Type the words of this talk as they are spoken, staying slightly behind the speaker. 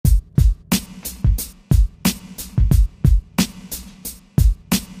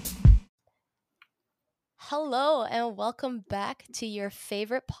Hello and welcome back to your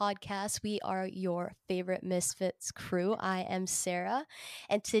favorite podcast. We are your favorite Misfits crew. I am Sarah,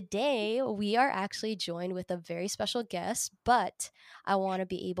 and today we are actually joined with a very special guest, but I want to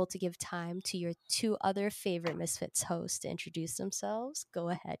be able to give time to your two other favorite Misfits hosts to introduce themselves. Go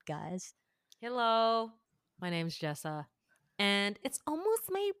ahead, guys. Hello, my name's Jessa, and it's almost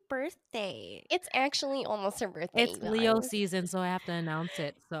my birthday. It's actually almost her birthday, It's you Leo guys. season, so I have to announce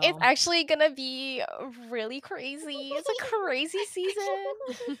it. It's So actually gonna be really crazy. It's a crazy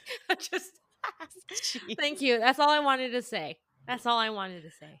season. I just Jeez. thank you. That's all I wanted to say. That's all I wanted to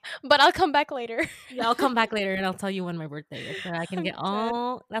say. But I'll come back later. Yeah, I'll come back later and I'll tell you when my birthday is, so I can I'm get dead.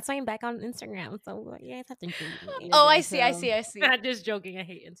 all. That's why I'm back on Instagram. So you guys have to include me. Yeah, Oh, I see, I Jessa. see, I see. Not just joking. I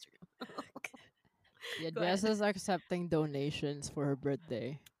hate Instagram. Yeah, Go ahead. Jessa's accepting donations for her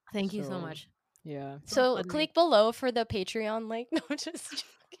birthday. Thank you so So, much. Yeah. So Fund me. click below for the Patreon link. No, just joking.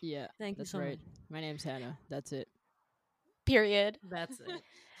 Yeah, Thank you that's so right. much. My name's Hannah. That's it. Period. That's it.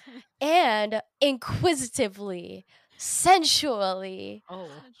 And inquisitively, sensually. Oh,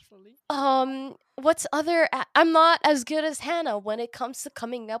 Actually. What's other? I'm not as good as Hannah when it comes to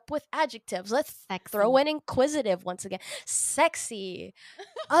coming up with adjectives. Let's throw in inquisitive once again. Sexy.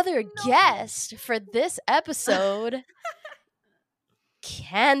 Other guest for this episode.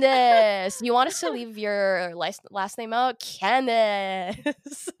 Candice, you want us to leave your last name out? Candice.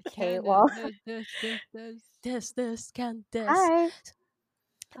 Okay, Candace, well, This Candice. hi.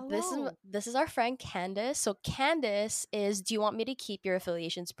 This is hello. this is our friend Candice. So Candice is. Do you want me to keep your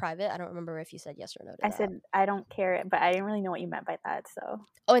affiliations private? I don't remember if you said yes or no to I that. said I don't care, but I didn't really know what you meant by that. So,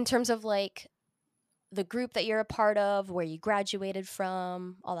 Oh, in terms of like the group that you're a part of, where you graduated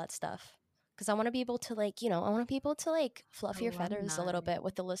from, all that stuff. Because I want to be able to I want to be able to fluff your feathers a little Alumni. bit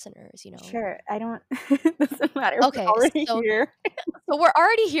with the listeners. sure, I don't. Doesn't matter. We're Okay, already so here. So we're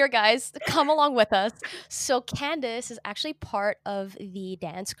already here, guys. Come along with us. So Candice is actually part of the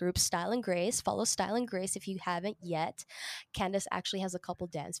dance group Style and Grace. Follow Style and Grace if you haven't yet. Candice actually has a couple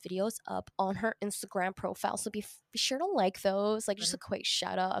dance videos up on her Instagram profile, so be sure to like those. Like just a quick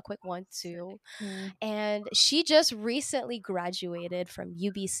shout out, a quick one too. Mm. And she just recently graduated from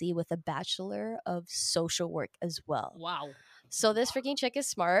UBC with a Bachelor of Social Work as well. Wow. So this freaking chick is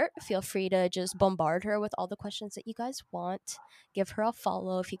smart. Feel free to just bombard her with all the questions that you guys want. Give her a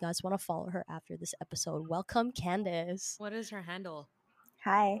follow if you guys want to follow her after this episode. Welcome, Candice. What is her handle?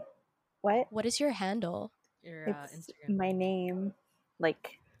 Hi. What? What is your handle? Your It's Instagram. my name,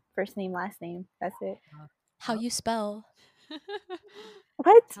 like first name, last name. That's it. How you spell?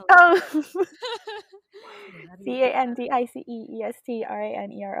 What? Tell- Oh, How do you-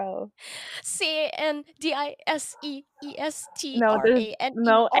 CANDICESTRANERO.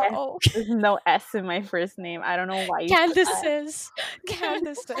 No, CANDICESTRANERO. there's no S in my first name. I don't know why you said that.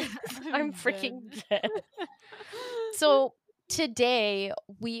 Candices. I'm freaking dead. So today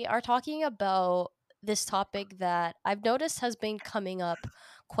we are talking about this topic that I've noticed has been coming up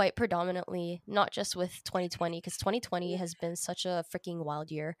quite predominantly, not just with 2020, because 2020 has been such a freaking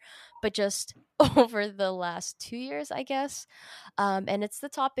wild year, but just over the last 2 years, I guess. And it's the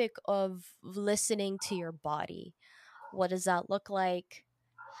topic of listening to your body. What does that look like?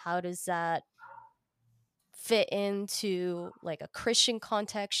 How does that fit into like a Christian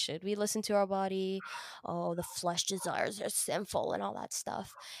context? Should we listen to our body? Oh, the flesh desires are sinful and all that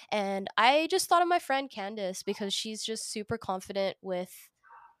stuff. And I just thought of my friend Candice because she's just super confident with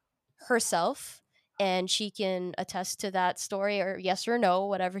herself and she can attest to that story or yes or no,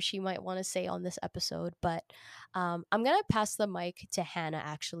 whatever she might want to say on this episode. But I'm going to pass the mic to Hannah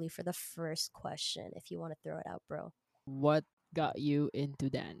actually for the first question if you want to throw it out, bro. What got you into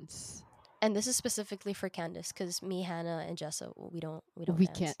dance? And this is specifically for Candice because me, Hannah, and Jessa, we don't We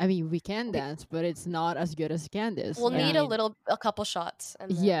dance. can. I mean, we can We- dance, but it's not as good as Candace. We'll I need mean, a couple shots.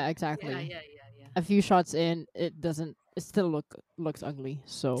 And then, yeah, exactly. Yeah. A few shots in, it doesn't. It still looks ugly.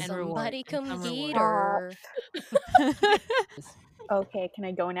 So And reward, somebody and come some get reward. her. Okay, can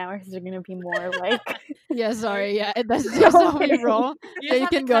I go now, or is there gonna be more like? yeah, sorry. Yeah, that's just how we roll. You Yeah, just you have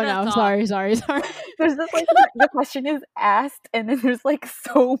to can go cut us now. off. Sorry. There's just like the question is asked, and then there's like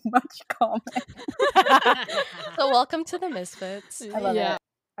so much comment. So welcome to the Misfits. I love Yeah. it.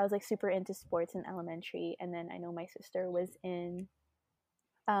 I was like super into sports in elementary, and then I know my sister was in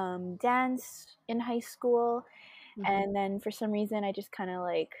dance in high school, and then for some reason I just kind of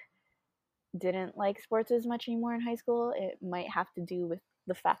like didn't like sports as much anymore in high school. It might have to do with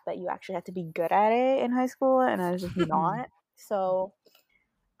the fact that you actually have to be good at it in high school, and I was just not. So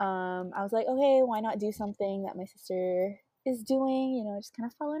I was like, okay, why not do something that my sister is doing? You know, just kind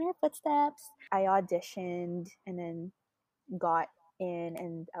of follow in her footsteps. I auditioned and then got in,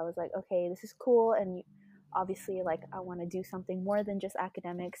 and I was like, okay, this is cool. And obviously, like, I want to do something more than just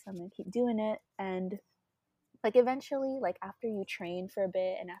academics. I'm going to keep doing it. And like eventually, like after you train for a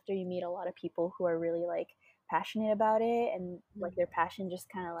bit and after you meet a lot of people who are really like passionate about it, and like their passion just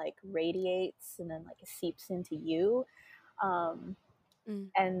kind of like radiates and then like it seeps into you.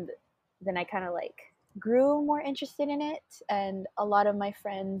 And then I kind of like grew more interested in it, and a lot of my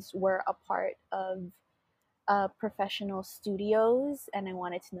friends were a part of professional studios, and I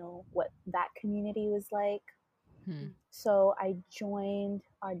wanted to know what that community was like. So I joined,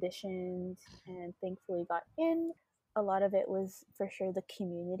 auditioned, and thankfully got in. A lot of it was for sure the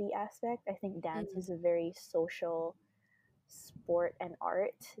community aspect. I think dance is a very social sport and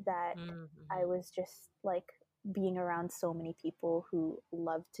art that I was just like being around so many people who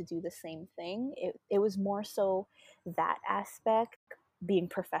love to do the same thing. It was more so that aspect, being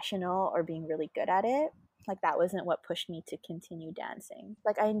professional or being really good at it. Like that wasn't what pushed me to continue dancing.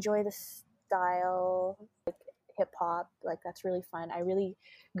 Like I enjoy the style, like hip hop, like that's really fun. I really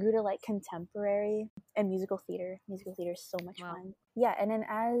grew to like contemporary and musical theater. Musical theater is so much fun. Yeah, and then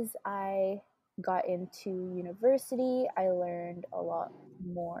as I got into university, I learned a lot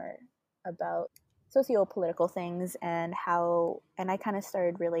more about socio-political things and I kind of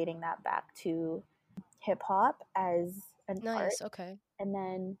started relating that back to hip hop as an art. Okay. And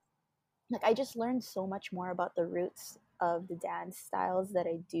then like I just learned so much more about the roots of the dance styles that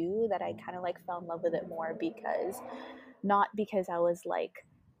I do, that I kind of like fell in love with it more, because not because I was like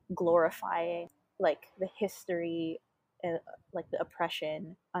glorifying like the history, like the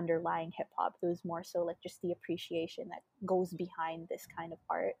oppression underlying hip hop. It was more so like just the appreciation that goes behind this kind of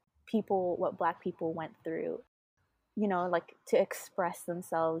art. People, what Black people went through, you know, like to express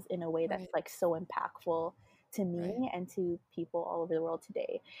themselves in a way that's like so impactful to me and to people all over the world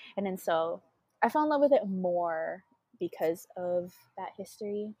today. And then so I fell in love with it more because of that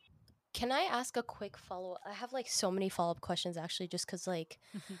history. Can I ask a quick follow-up? I have like so many follow-up questions actually, just because like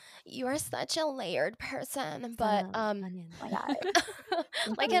you are such a layered person, but onion. Oh my God.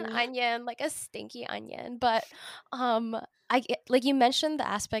 like an onion, like a stinky onion. But I get, like you mentioned the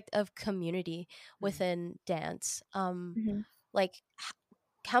aspect of community within dance. Like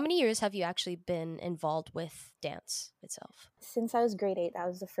how many years have you actually been involved with dance itself? Since I was grade 8, that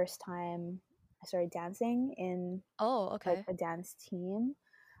was the first time I started dancing in like a dance team.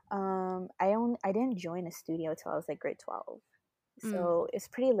 I didn't join a studio till I was like grade 12. So it's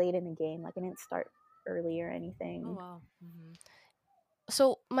pretty late in the game. Like I didn't start early or anything. Oh wow.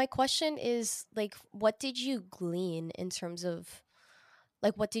 So my question is like, what did you glean in terms of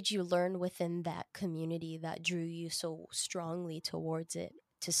like what did you learn within that community that drew you so strongly towards it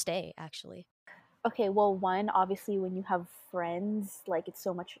to stay actually? Okay, well, one, obviously when you have friends, like it's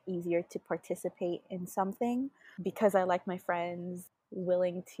so much easier to participate in something, because I like my friends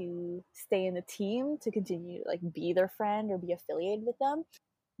willing to stay in the team to continue to like be their friend or be affiliated with them.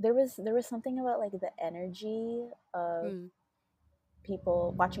 There was something about like the energy of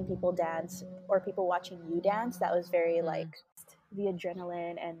people watching people dance, or people watching you dance, that was very like the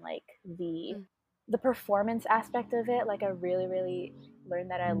adrenaline and like the performance aspect of it. Like I really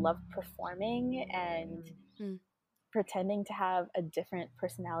learned that I love performing and pretending to have a different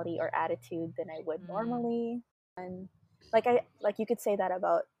personality or attitude than I would normally. And like you could say that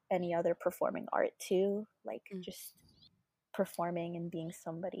about any other performing art too, like just performing and being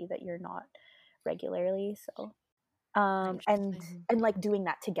somebody that you're not regularly. So and like doing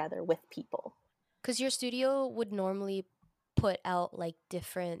that together with people, because your studio would normally put out like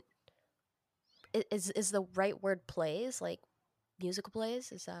different is the right word plays, like musical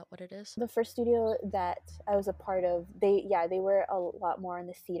plays, is that what it is? the first studio that I was a part of, they were a lot more on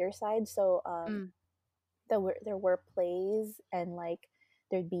the theater side. So there were plays, and like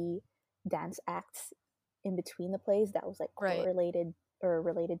there'd be dance acts in between the plays that was like correlated or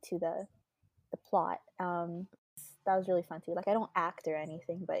related to the plot. That was really fun too. Like I don't act or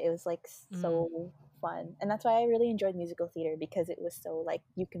anything, but it was like so fun, and that's why I really enjoyed musical theater, because it was so like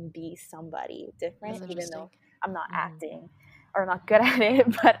you can be somebody different, even though I'm not acting or not good at it,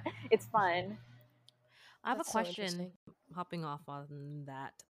 but it's fun. I have a question hopping off on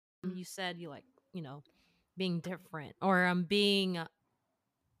that. You said you like, being different, or being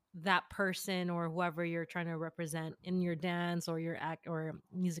that person or whoever you're trying to represent in your dance or your act or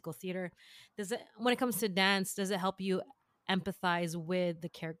musical theater. When it comes to dance, does it help you empathize with the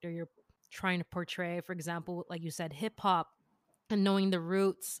character you're trying to portray? For example, like you said, hip hop, and knowing the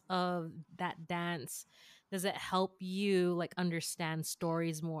roots of that dance, does it help you like understand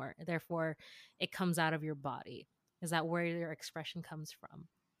stories more, therefore it comes out of your body? Is that where your expression comes from?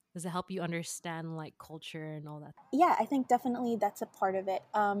 Does it help you understand like culture and all that? Yeah, I think definitely that's a part of it.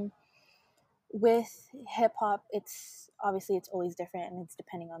 with hip hop, it's obviously it's always different, and it's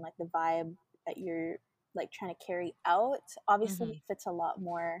depending on like the vibe that you're like trying to carry out. Obviously, if it's a lot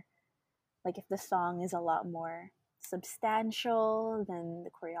more like if the song is a lot more substantial, then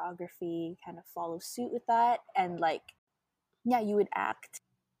the choreography kind of follows suit with that, and like yeah, you would act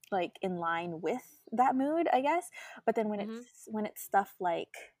like in line with that mood, I guess. But then when it's stuff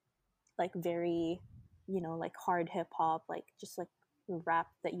like very, you know, like hard hip hop, like just like rap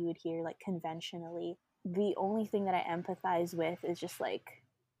that you would hear like conventionally, the only thing that I empathize with is just like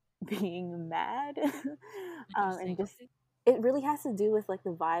being mad. And just it really has to do with like the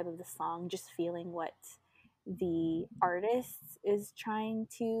vibe of the song, just feeling what the artist is trying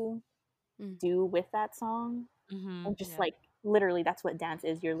to do with that song. And just like literally that's what dance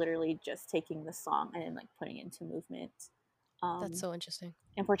is. You're literally just taking the song and then like putting it into movement. That's so interesting.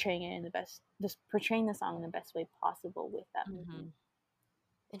 And portraying it in the best, just portraying the song in the best way possible with that movement.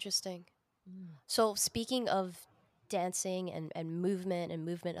 Interesting. So speaking of dancing and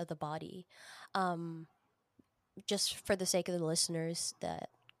movement of the body, just for the sake of the listeners that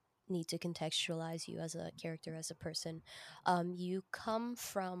need to contextualize you as a character, as a person, you come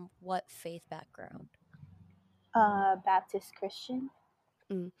from what faith background? Baptist Christian.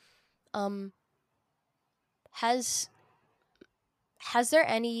 Mm. Has there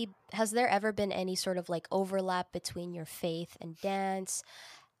ever been any sort of like overlap between your faith and dance,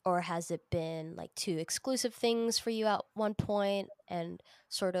 or has it been like two exclusive things for you at one point? And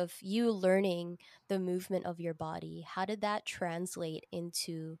sort of you learning the movement of your body, how did that translate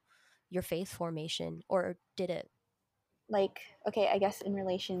into your faith formation, or did it? Like, okay, I guess in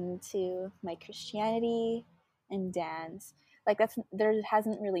relation to my Christianity and dance, like that's there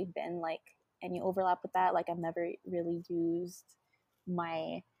hasn't really been like any overlap with that. Like I've never really used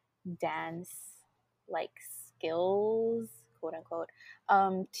my dance like skills, quote unquote,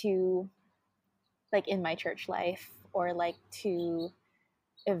 to like in my church life or like to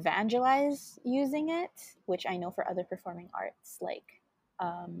evangelize using it, which I know for other performing arts like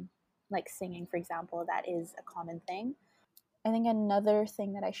singing, for example, that is a common thing. I think another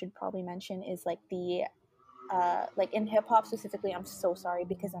thing that I should probably mention is like the like in hip hop specifically. I'm so sorry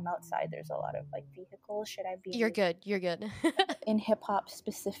because I'm outside. There's a lot of like vehicles. Should I be? You're good. You're good. In hip hop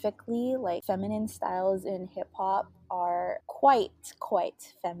specifically, like feminine styles in hip hop are quite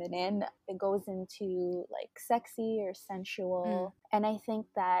feminine. It goes into like sexy or sensual, and I think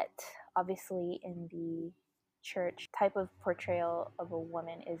that obviously in the church type of portrayal of a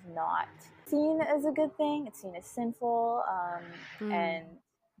woman is not seen as a good thing. It's seen as sinful and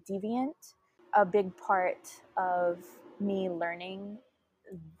deviant. A big part of me learning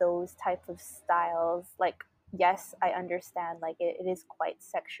those type of styles, like yes, I understand like it is quite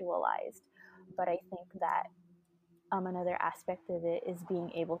sexualized, but I think that another aspect of it is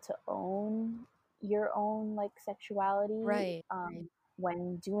being able to own your own like sexuality, Right.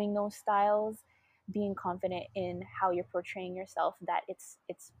 when doing those styles, being confident in how you're portraying yourself, that it's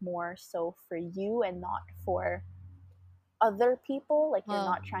more so for you and not for other people. Like you're Wow.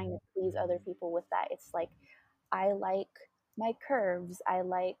 not trying to please other people with that. It's like I like my curves. I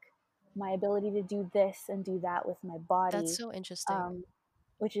like my ability to do this and do that with my body, That's so interesting.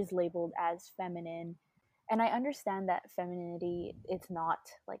 which is labeled as feminine. And I understand that femininity, it's not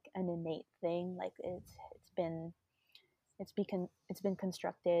like an innate thing. Like it's been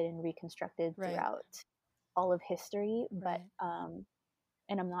constructed and reconstructed Right. throughout all of history. But Right.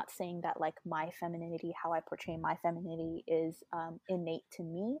 and I'm not saying that like my femininity, how I portray my femininity, is innate to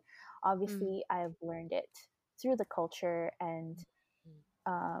me. Obviously, I've learned it through the culture and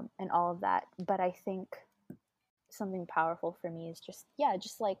all of that. But I think something powerful for me is just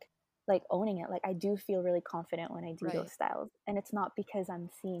just like owning it. Like I do feel really confident when I do those Right. styles, and it's not because I'm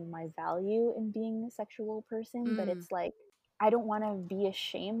seeing my value in being a sexual person, but it's like I don't want to be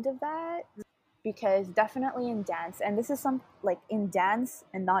ashamed of that, because definitely in dance, and this is some like in dance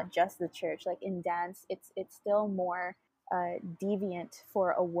and not just the church, like in dance it's still more deviant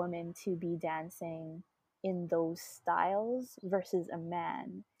for a woman to be dancing in those styles versus a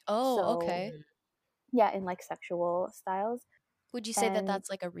man. Oh, So okay. yeah, in like sexual styles. Would you say that And that's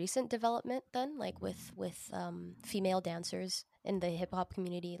like a recent development then, like with female dancers in the hip hop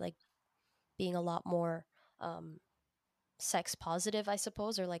community, like being a lot more um, sex positive, I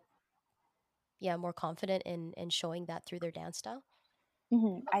suppose, or like more confident in showing that through their dance style?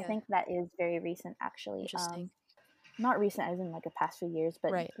 I Okay, think that is very recent actually. interesting. Not recent as in like the past few years,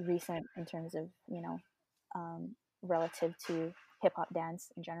 but Right. recent in terms of, relative to hip hop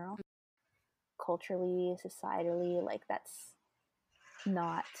dance in general. Culturally, societally, like that's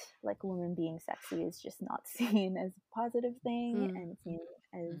not like women being sexy is just not seen as a positive thing, and it's seen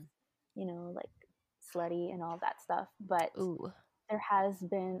as like slutty and all that stuff. But Ooh. there has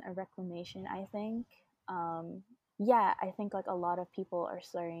been a reclamation, I think. Yeah, I think like a lot of people are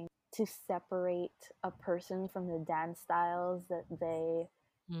starting to separate a person from the dance styles that they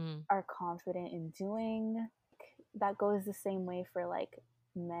are confident in doing. That goes the same way for like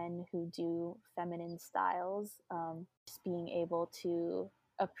men who do feminine styles. Just being able to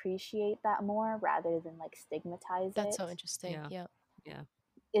appreciate that more rather than like stigmatize That's it so interesting. Yeah.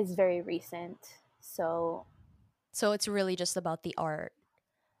 is very recent. So it's really just about the art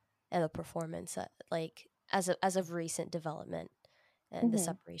and the performance, like as of recent development and the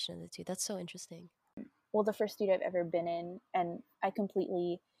separation of the two. That's so interesting. well, the first studio I've ever been in, and I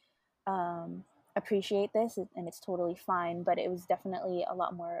completely appreciate this, and it's totally fine, but it was definitely a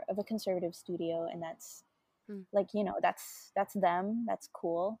lot more of a conservative studio, and that's like, that's them, that's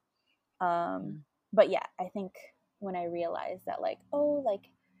cool. But yeah, I think when I realized that, like, oh, like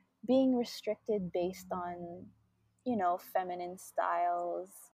being restricted based on feminine styles,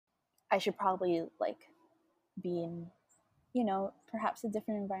 I should probably like be in perhaps a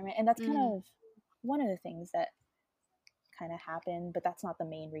different environment. And that's kind of one of the things that kind of happened, but that's not the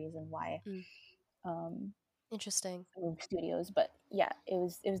main reason why Interesting. I moved studios. But yeah, it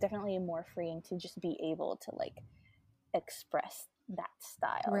was definitely more freeing to just be able to like express that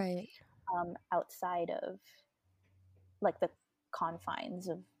style, Right. outside of like the confines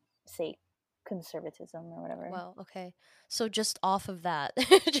of, say, conservatism or whatever. Wow. Okay. So just off of that,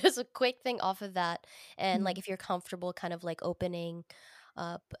 just a quick thing off of that, and like if you're comfortable, kind of like opening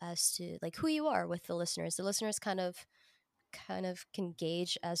up as to like who you are with the listeners. The listeners kind of can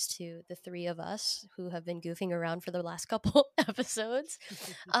gauge as to the three of us who have been goofing around for the last couple episodes.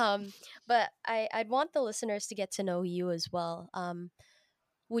 But I'd want the listeners to get to know you as well.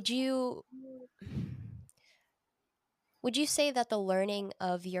 Would you Would you say that the learning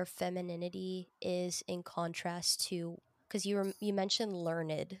of your femininity is in contrast to, because you mentioned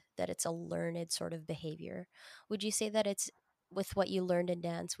learned, that it's a learned sort of behavior. Would you say that it's with what you learned in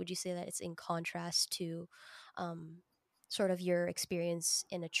dance? Would you say that it's in contrast to sort of your experience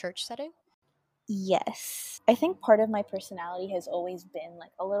in a church setting? Yes. I think part of my personality has always been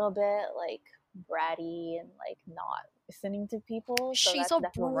like a little bit like bratty and like not listening to people. So She's that's a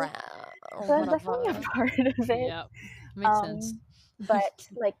definitely brat or so that's definitely a whatever. part of it. Yeah, makes sense. But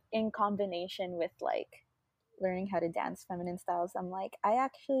like in combination with like learning how to dance feminine styles, I'm like, I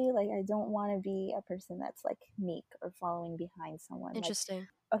actually like I don't want to be a person that's like meek or following behind someone. Like, Interesting.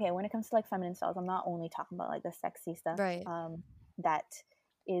 okay, when it comes to like feminine styles, I'm not only talking about like the sexy stuff, Right. that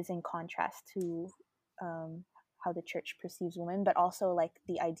is in contrast to how the church perceives women, but also like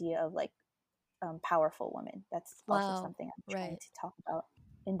the idea of like powerful women. That's also Wow. something I'm trying Right. to talk about.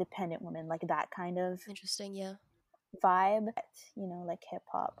 Independent women, like that kind of Interesting. Yeah. vibe that, like hip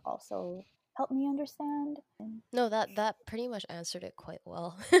hop also helped me understand. No, that pretty much answered it quite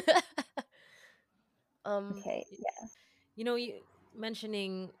well. Okay, yeah. You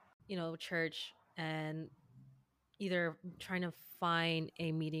mentioning, church and either trying to find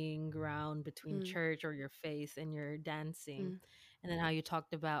a meeting ground between mm, church or your faith and your dancing, mm, and then how you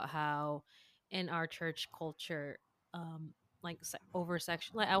talked about how in our church culture, like over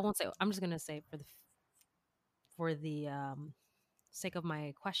sexual, like I won't say, I'm just gonna say for the sake of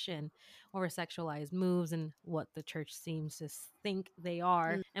my question, over sexualized moves and what the church seems to think they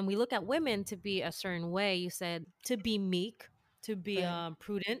are. mm, And we look at women to be a certain way. You said to be meek, to be right.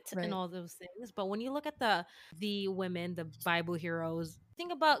 prudent, and Right. all those things. But when you look at the women, the Bible heroes,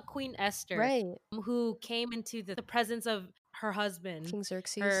 think about Queen Esther, Right. who came into the presence of her husband, King her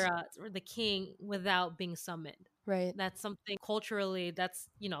Xerxes. or the king, without being summoned. Right. That's something culturally that's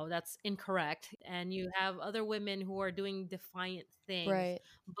incorrect. And you have other women who are doing defiant things, Right.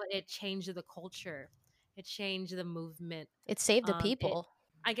 but it changed the culture, it changed the movement. It saved the It people.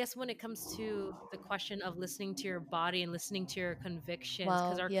 I guess when it comes to the question of listening to your body and listening to your convictions,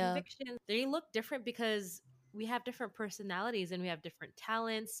 because Wow. our Yeah. convictions, they look different because we have different personalities and we have different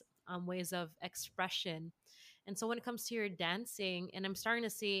talents, ways of expression. And so when it comes to your dancing, and I'm starting to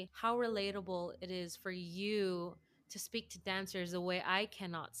see how relatable it is for you to speak to dancers the way I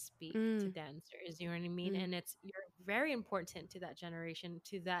cannot speak to Mm, dancers, you know what I mean? mm, And you're very important to that generation,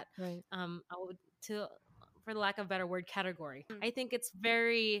 to that right. I would to for the lack of a better word, category. Mm. I think it's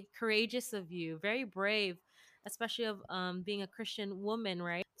very courageous of you, very brave, especially of being a Christian woman,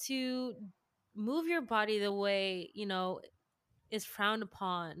 right? To move your body the way, is frowned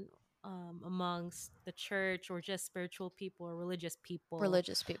upon amongst the church or just spiritual people or religious people.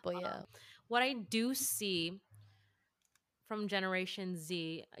 Religious people. Yeah. What I do see from Generation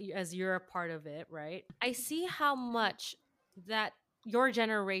Z, as you're a part of it, right? I see how much that your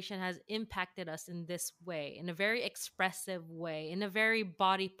generation has impacted us in this way, in a very expressive way, in a very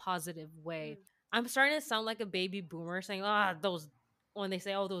body positive way. I'm starting to sound like a baby boomer saying, those, when they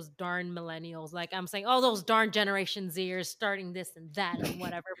say, oh, those darn millennials, like I'm saying, oh, those darn Generation Zers starting this and that and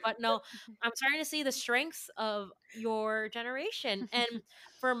whatever. But no, I'm starting to see the strengths of your generation. And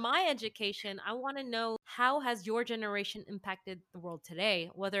for my education, I want to know, how has your generation impacted the world today?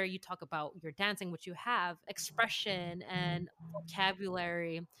 Whether you talk about your dancing, which you have, expression and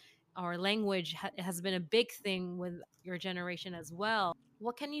vocabulary or language has been a big thing with your generation as well.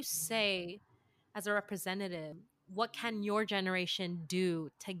 What can you say as a representative? What can your generation do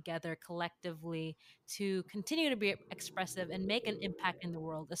together collectively to continue to be expressive and make an impact in the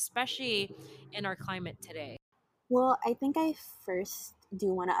world, especially in our climate today? Well, I think I first do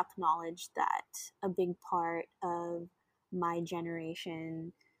want to acknowledge that a big part of my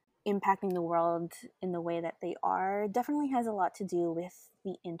generation impacting the world in the way that they are definitely has a lot to do with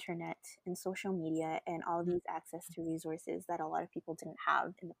the internet and social media and all of these access to resources that a lot of people didn't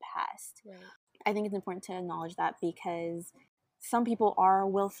have in the past. Right. I think it's important to acknowledge that, because some people are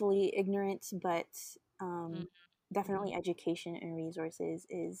willfully ignorant, but definitely education and resources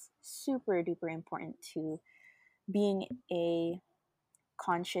is super duper important to being a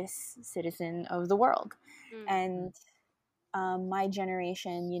conscious citizen of the world. And my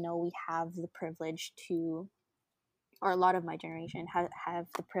generation, we have the privilege to, or a lot of my generation have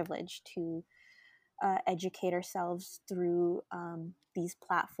the privilege to educate ourselves through these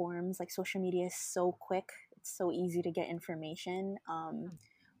platforms. Like, social media is so quick, it's so easy to get information.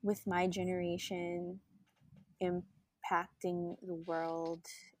 With my generation impacting the world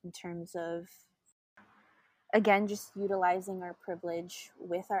in terms of, again, just utilizing our privilege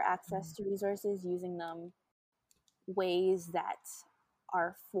with our access to resources, using them ways that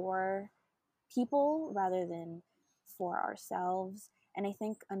are for people rather than for ourselves. And I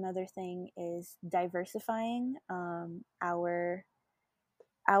think another thing is diversifying our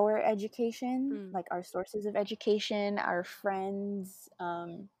education, like our sources of education, our friends,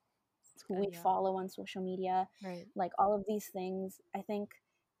 who we follow on social media, Right. like all of these things. I think,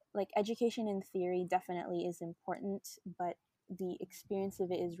 like, education in theory definitely is important, but the experience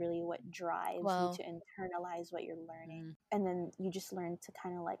of it is really what drives you to internalize what you're learning. And then you just learn to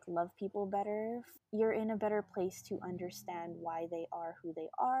kind of like love people better. You're in a better place to understand why they are who they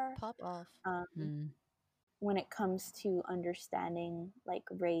are. Pop off. When it comes to understanding like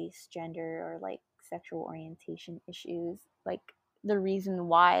race, gender, or like sexual orientation issues, like the reason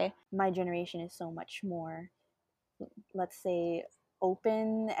why my generation is so much more, let's say,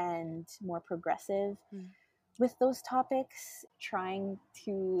 open and more progressive with those topics, trying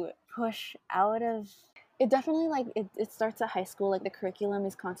to push out of it. Definitely, like, it starts at high school. Like, the curriculum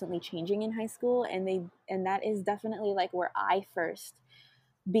is constantly changing in high school, and that is definitely like where I first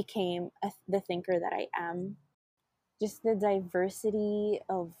became the thinker that I am. Just the diversity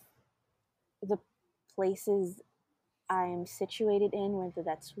of the places I'm situated in, whether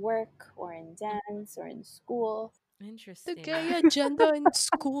that's work or in dance or in school. Interesting. The gay agenda in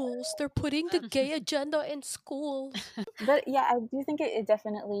schools. They're putting the gay agenda in schools. But yeah, I do think it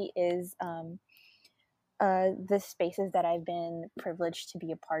definitely is the spaces that I've been privileged to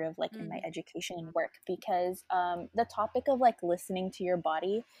be a part of, like in my education and work, because the topic of like listening to your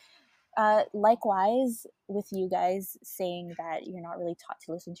body, likewise with you guys saying that you're not really taught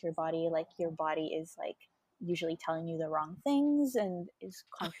to listen to your body, like your body is like usually telling you the wrong things and is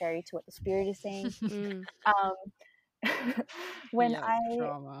contrary to what the spirit is saying. when Yeah, I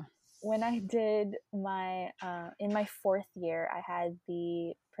trauma. when I did my in my 4th year, I had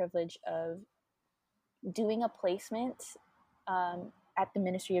the privilege of doing a placement at the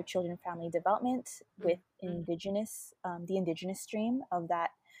Ministry of Children and Family Development with Indigenous, the Indigenous stream of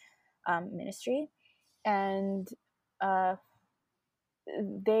that ministry. And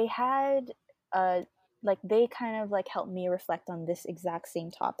they had like, they kind of like helped me reflect on this exact same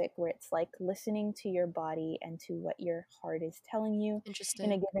topic, where it's like listening to your body and to what your heart is telling you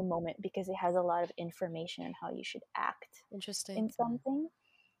in a given moment, because it has a lot of information on how you should act in something.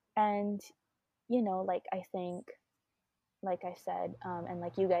 And like, I think, like I said, and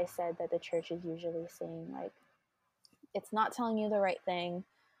like you guys said, that the church is usually saying like, it's not telling you the right thing,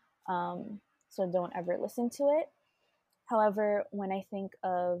 so don't ever listen to it. However, when I think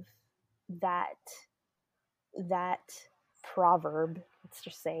of that proverb, let's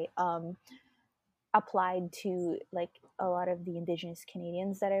just say, applied to like a lot of the Indigenous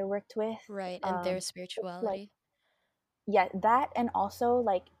Canadians that I worked with, Right, and their spirituality. like, yeah, that, and also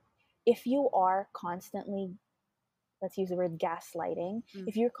like, if you are constantly, let's use the word gaslighting,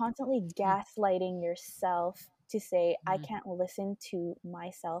 if you're constantly gaslighting yourself to say I Mhm. can't listen to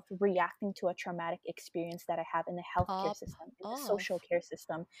myself reacting to a traumatic experience that I have in the healthcare Pop system, in the social off. care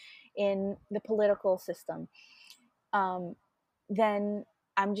system, in the political system, um, then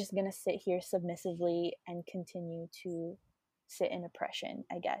I'm just gonna sit here submissively and continue to sit in oppression,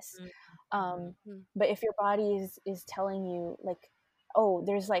 I guess. Mm-hmm. But if your body is telling you like, oh,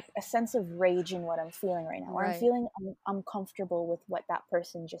 there's like a sense of rage in what I'm feeling right now, or I'm Right. feeling uncomfortable with what that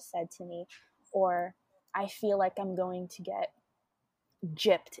person just said to me, or I feel like I'm going to get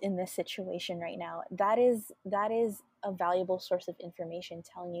gypped in this situation right now, that is a valuable source of information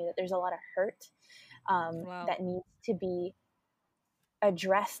telling you that there's a lot of hurt Wow. that needs to be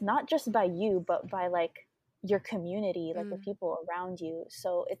addressed, not just by you but by like your community, like the people around you.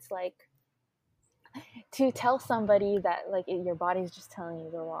 So it's like, to tell somebody that like your body's just telling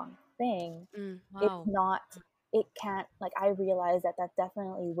you the wrong thing, it's Wow. not, it can't, like, I realize that that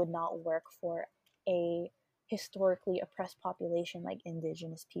definitely would not work for a historically oppressed population like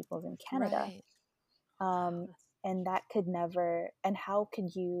indigenous peoples in Canada. Right. um and that could never, and how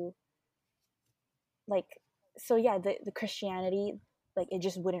could you, like, so yeah, the Christianity, like, it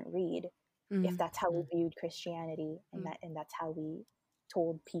just wouldn't read if that's how we viewed Christianity, and that's how we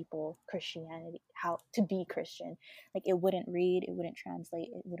told people Christianity, how to be Christian. Like, it wouldn't read, it wouldn't translate,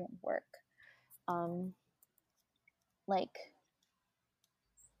 it wouldn't work. Like,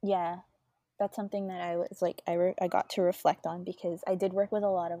 yeah, that's something that I was like, I got to reflect on, because I did work with a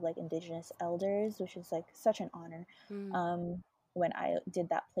lot of like indigenous elders, which is like such an honor. When I did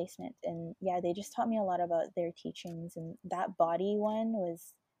that placement, and yeah, they just taught me a lot about their teachings, and that body one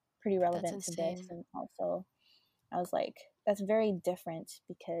was pretty That's relevant to this. insane. And also I was like, that's very different,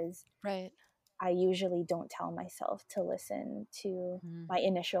 because Right. I usually don't tell myself to listen to Mhm. my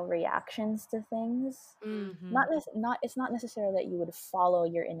initial reactions to things. Mm-hmm. Not it's not necessarily that you would follow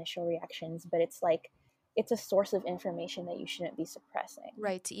your initial reactions, but it's like, it's a source of information that you shouldn't be suppressing.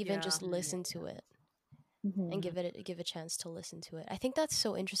 Right. To even Yeah. just listen to it and Mm-hmm. give a chance to listen to it. I think that's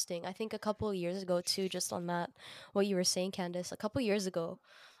so interesting. I think a couple of years ago too, just on that, what you were saying, Candice, a couple of years ago,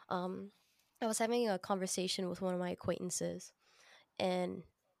 um, I was having a conversation with one of my acquaintances, and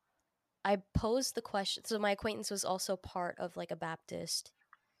I posed the question. So my acquaintance was also part of like a Baptist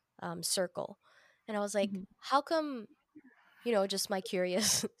circle, and I was like, Mm-hmm. how come, just my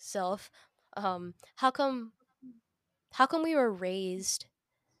curious self, um, how come how come we were raised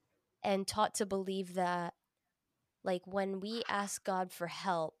and taught to believe that, like, when we ask God for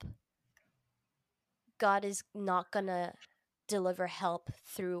help, God is not gonna deliver help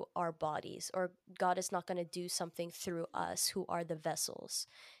through our bodies, or God is not gonna do something through us who are the vessels.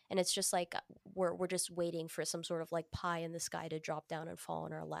 And it's just like we're just waiting for some sort of like pie in the sky to drop down and fall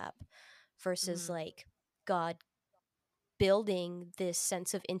in our lap, versus Mm-hmm. like God building this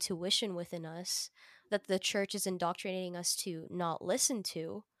sense of intuition within us that the church is indoctrinating us to not listen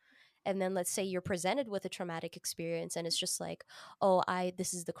to. And then let's say you're presented with a traumatic experience and it's just like, oh, I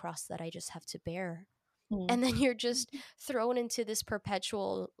this is the cross that I just have to bear. Mm-hmm. And then you're just thrown into this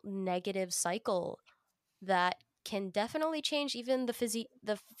perpetual negative cycle that can definitely change even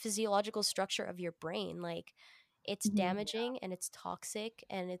the physiological structure of your brain. Like, it's Mm-hmm. damaging and it's toxic,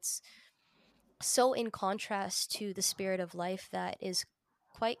 and it's so in contrast to the spirit of life that is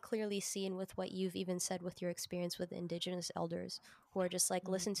quite clearly seen with what you've even said with your experience with indigenous elders, who are just like,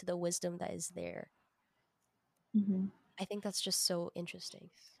 listen to the wisdom that is there. Mm-hmm. I think that's just so interesting.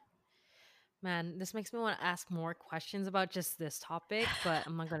 Man, this makes me want to ask more questions about just this topic, but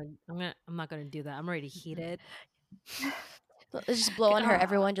I'm not gonna do that. I'm already heated. Let's just blow on her,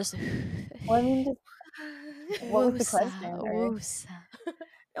 everyone. Just Well, I mean, just, what was the woosa, question, or woosa.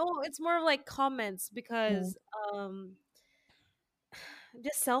 Oh, it's more of like comments mm, because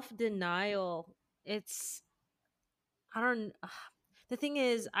just self-denial. It's I don't the thing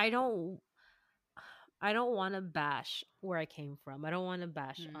is I don't want to bash where I came from. I don't want to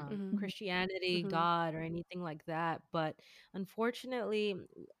bash Mm-hmm. mhm, Christianity, Mm-hmm. God, or anything like that. But unfortunately,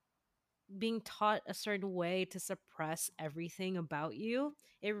 being taught a certain way to suppress everything about you,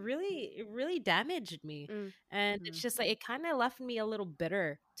 it really damaged me. And it's just like it kind of left me a little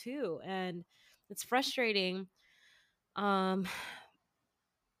bitter too. And it's frustrating um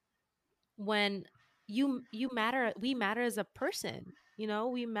when you matter, we matter as a person,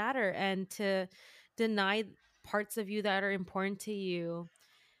 we matter, and to deny parts of you that are important to you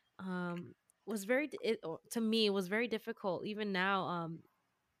was to me it was very difficult even now,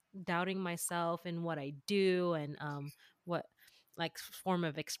 doubting myself and what I do, and what like form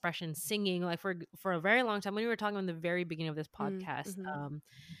of expression, singing, like for a very long time when we were talking in the very beginning of this podcast, Mm-hmm.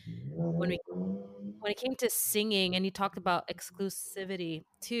 when we when it came to singing, and you talked about exclusivity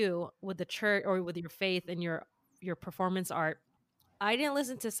too with the church or with your faith and your your performance art. I didn't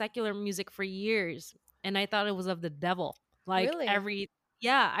listen to secular music for years, and I thought it was of the devil. Like Really?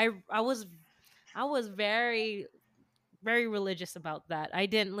 yeah, I was very very religious about that. I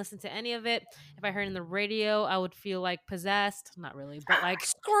didn't listen to any of it. If I heard in the radio, I would feel like possessed. Not really, but like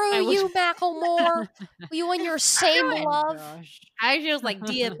Screw I was you, Macklemore. You and your same I Oh love. gosh. I just like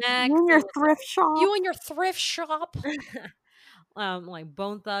DMX. You and It your was thrift shop. You and your thrift shop. like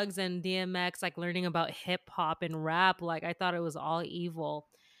Bone Thugs and DMX, like learning about hip hop and rap. Like I thought it was all evil,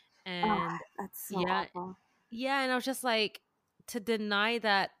 Oh, and that's so yeah, awful. yeah, and I was just like, to deny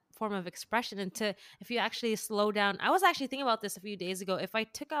that form of expression, and to, if you actually slow down, I was actually thinking about this a few days ago. If I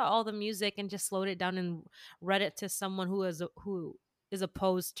took out all the music and just slowed it down and read it to someone who is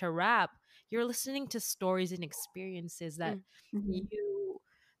opposed to rap, you're listening to stories and experiences that Mhm.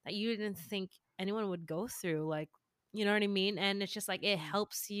 you didn't think anyone would go through. Like, you know what I mean? And it's just like, it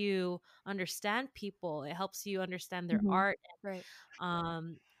helps you understand people. It helps you understand their Mhm. art, Right.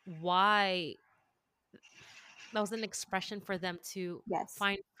 why that was an expression for them to Yes.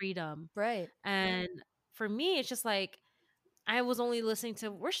 find freedom. Right. And for me, it's just like, I was only listening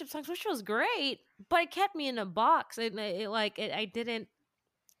to worship songs, which was great, but it kept me in a box. I didn't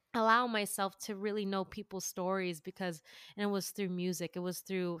allow myself to really know people's stories, because, and it was through music, it was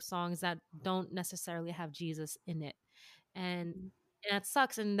through songs that don't necessarily have Jesus in it. And Mhm. that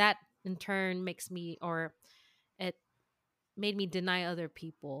sucks. And that in turn makes me, or it made me deny other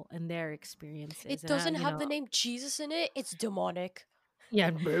people and their experiences. It And doesn't have the name Jesus in it. It's demonic. yeah.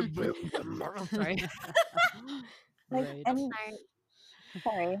 I'm sorry. Like, Right. I'm and sorry.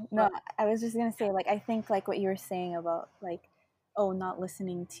 sorry, no, But I was just gonna say, like, I think like what you were saying about like, oh, not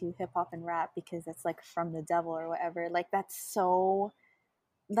listening to hip hop and rap because it's like from the devil or whatever. Like, that's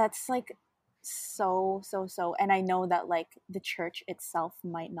like so, and I know that like the church itself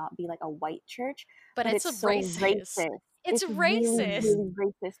might not be like a white church, But but it's it's a so racist. racist. It's It's really racist. really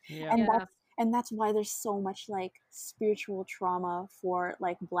racist, Yeah. and yeah, that's why there's so much like spiritual trauma for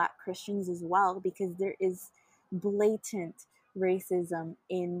like black Christians as well, because there is blatant racism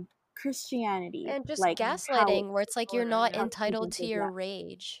in Christianity, And just like how, gaslighting, where it's like you're sort of, not yeah, how it's entitled to presented, yeah. your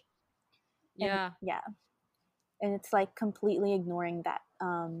rage. And yeah, yeah, and it's like completely ignoring that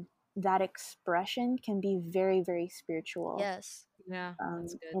that expression can be very very spiritual, Yes. yeah.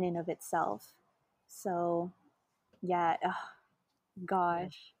 That's good. in and of itself. So yeah, ugh, Yeah,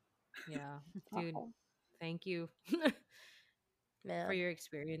 gosh, yeah, it's dude. awful. Thank you for Man. your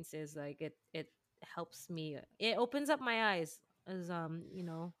experiences. Like it helps me. It opens up my eyes. As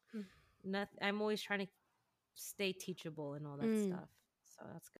Mm. I'm always trying to stay teachable and all that Mm. stuff. So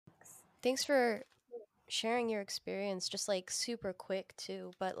that's good. Thanks for sharing your experience, just like super quick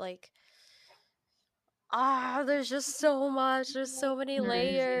too. But like, there's just so much. There's so many There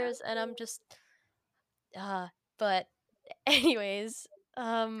is, yeah. layers, and I'm just But anyways,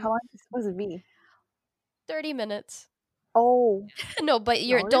 How long is it supposed to be? 30 minutes. Oh, No, but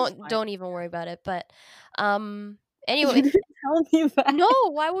you're No, this is fine. don't even worry about it. But you anyway, didn't tell me that. no,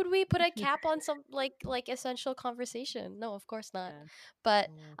 why would we put a cap on some like essential conversation? No, of course not. Yeah. But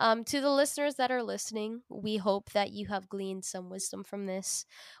Yeah. to the listeners that are listening, we hope that you have gleaned some wisdom from this.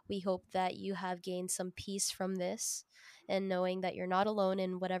 We hope that you have gained some peace from this, and knowing that you're not alone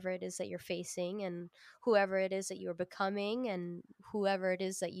in whatever it is that you're facing, and whoever it is that you are becoming, and whoever it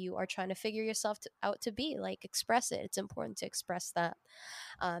is that you are trying to figure yourself out to be. Like, express it. It's important to express that.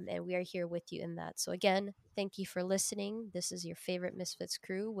 And we are here with you in that. So again, thank you for listening. This is your favorite Misfits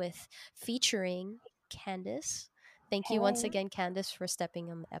crew with featuring Candice. Thank you once Hey, again, Candice, for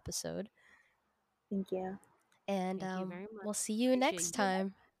stepping on the episode. thank you. And Thank you very much. we'll see you Appreciate next you.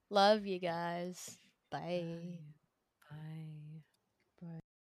 time. Love you guys. Bye. Bye. Bye.